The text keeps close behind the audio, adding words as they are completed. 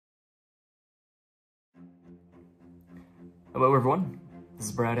Hello everyone, this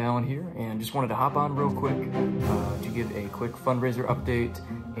is Brad Allen here, and just wanted to hop on real quick to give a quick fundraiser update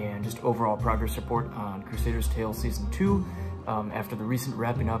and just overall progress report on Crusader's Tale Season 2 after the recent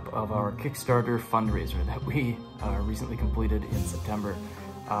wrapping up of our Kickstarter fundraiser that we recently completed in September.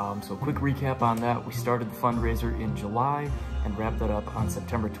 So quick recap on that. We started the fundraiser in July and wrapped that up on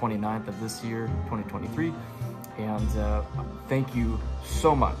September 29th of this year, 2023. And thank you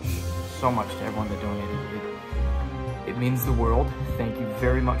so much to everyone that donated. It means the world. Thank you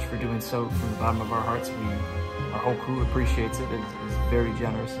very much for doing so from the bottom of our hearts. Our whole crew appreciates it. It's very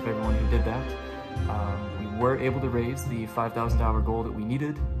generous of everyone who did that. We were able to raise the $5,000 goal that we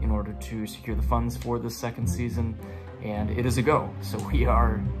needed in order to secure the funds for the second season, and it is a go. So we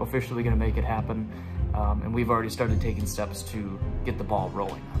are officially going to make it happen, and we've already started taking steps to get the ball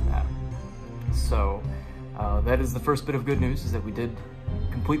rolling on that. So that is the first bit of good news, is that we did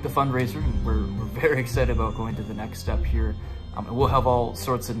complete the fundraiser, and we're very excited about going to the next step here. And we'll have all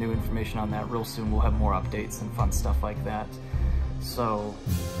sorts of new information on that real soon. We'll have more updates and fun stuff like that. So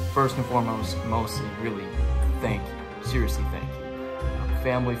first and foremost, mostly really thank you, seriously thank you.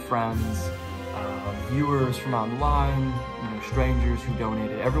 Family, friends, viewers from online, strangers who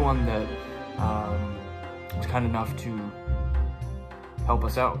donated, everyone that was kind enough to help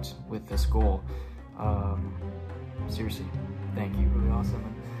us out with this goal. Seriously, thank you, really awesome.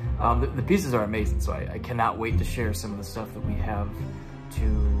 The pieces are amazing, so I cannot wait to share some of the stuff that we have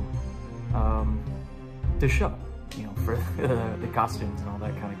to show, for the costumes and all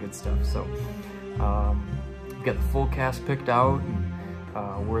that kind of good stuff. So we've got the full cast picked out,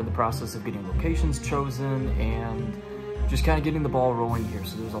 and we're in the process of getting locations chosen and just kind of getting the ball rolling here.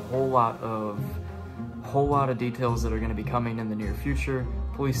 So there's a whole lot of details that are going to be coming in the near future.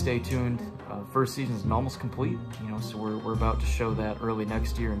 Please stay tuned. First season is almost complete, so we're about to show that early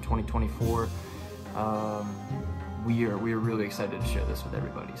next year in 2024. We are really excited to share this with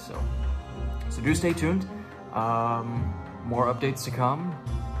everybody. So do stay tuned. More updates to come,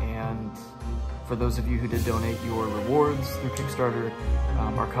 and for those of you who did donate, your rewards through Kickstarter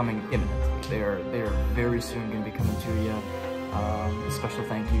are coming imminently. They are very soon going to be coming to you. Special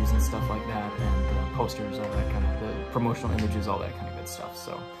thank yous and stuff like that, and posters, all that kind of, the promotional images, all that kind of good stuff.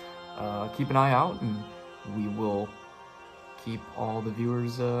 So keep an eye out, and we will keep all the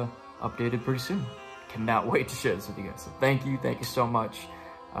viewers updated pretty soon. Cannot wait to share this with you guys. So thank you so much.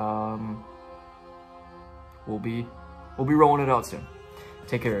 We'll be rolling it out soon.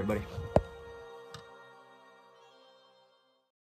 Take care, everybody.